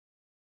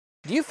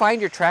Do you find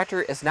your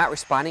tractor is not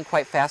responding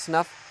quite fast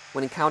enough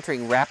when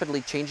encountering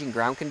rapidly changing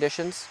ground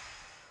conditions?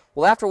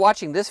 Well, after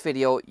watching this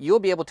video, you'll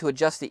be able to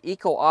adjust the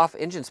Eco Off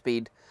engine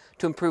speed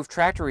to improve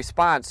tractor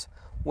response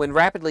when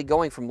rapidly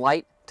going from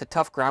light to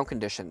tough ground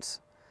conditions.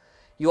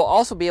 You'll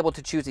also be able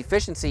to choose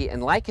efficiency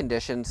in light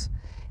conditions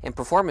and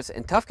performance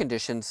in tough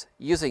conditions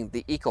using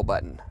the Eco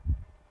button.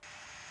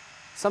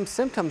 Some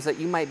symptoms that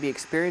you might be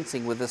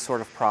experiencing with this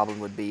sort of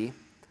problem would be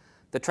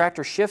the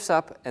tractor shifts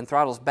up and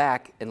throttles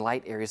back in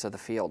light areas of the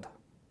field.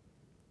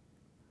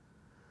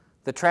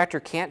 The tractor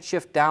can't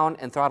shift down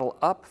and throttle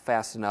up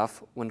fast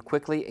enough when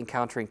quickly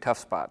encountering tough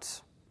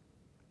spots.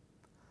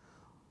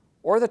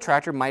 Or the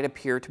tractor might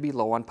appear to be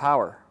low on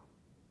power.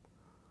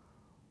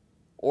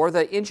 Or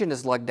the engine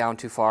is lugged down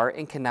too far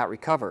and cannot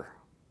recover.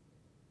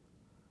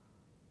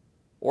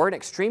 Or in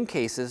extreme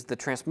cases, the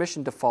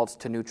transmission defaults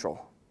to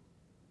neutral.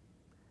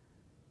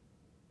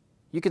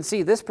 You can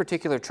see this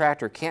particular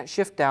tractor can't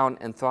shift down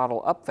and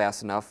throttle up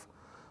fast enough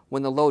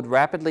when the load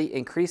rapidly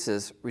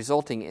increases,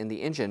 resulting in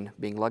the engine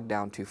being lugged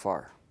down too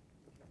far.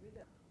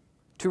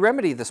 To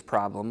remedy this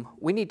problem,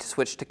 we need to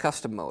switch to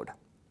custom mode.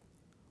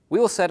 We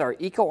will set our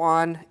Eco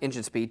On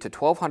engine speed to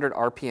 1200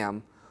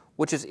 RPM,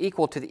 which is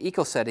equal to the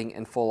Eco setting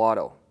in full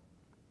auto.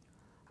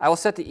 I will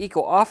set the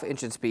Eco Off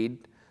engine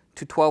speed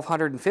to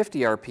 1250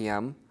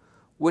 RPM,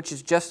 which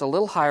is just a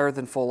little higher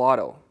than full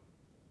auto.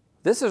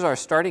 This is our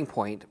starting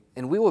point,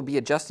 and we will be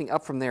adjusting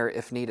up from there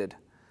if needed.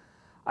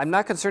 I'm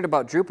not concerned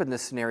about droop in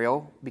this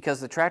scenario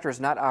because the tractor is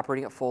not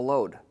operating at full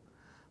load,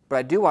 but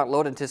I do want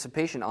load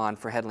anticipation on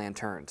for headland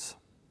turns.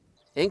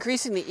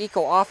 Increasing the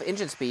Eco Off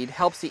engine speed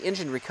helps the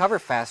engine recover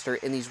faster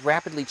in these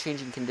rapidly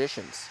changing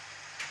conditions.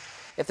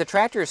 If the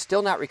tractor is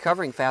still not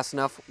recovering fast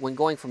enough when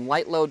going from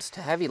light loads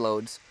to heavy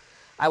loads,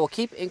 I will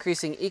keep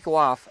increasing Eco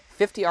Off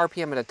 50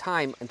 RPM at a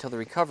time until the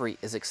recovery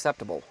is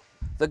acceptable.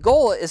 The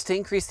goal is to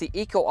increase the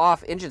Eco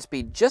Off engine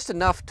speed just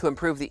enough to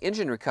improve the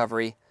engine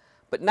recovery,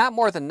 but not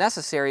more than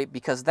necessary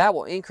because that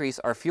will increase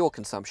our fuel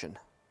consumption.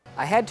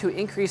 I had to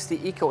increase the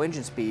Eco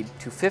engine speed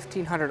to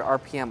 1500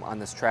 RPM on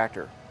this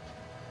tractor.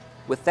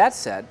 With that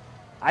said,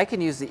 I can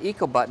use the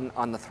Eco button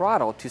on the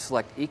throttle to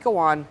select Eco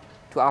On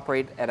to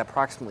operate at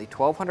approximately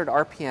 1200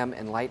 RPM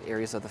in light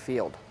areas of the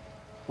field.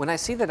 When I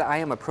see that I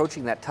am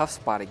approaching that tough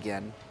spot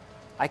again,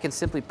 I can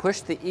simply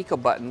push the Eco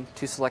button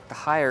to select the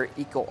higher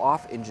Eco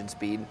Off engine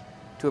speed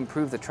to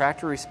improve the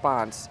tractor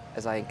response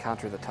as I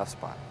encounter the tough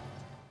spot.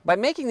 By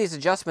making these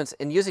adjustments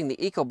and using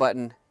the Eco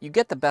button, you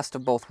get the best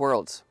of both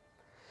worlds.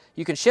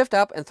 You can shift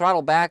up and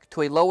throttle back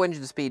to a low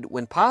engine speed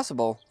when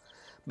possible,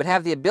 but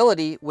have the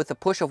ability with the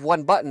push of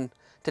one button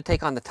to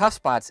take on the tough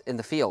spots in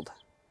the field.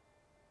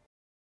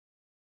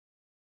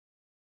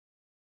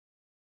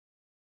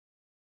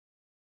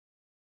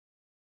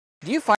 Do you find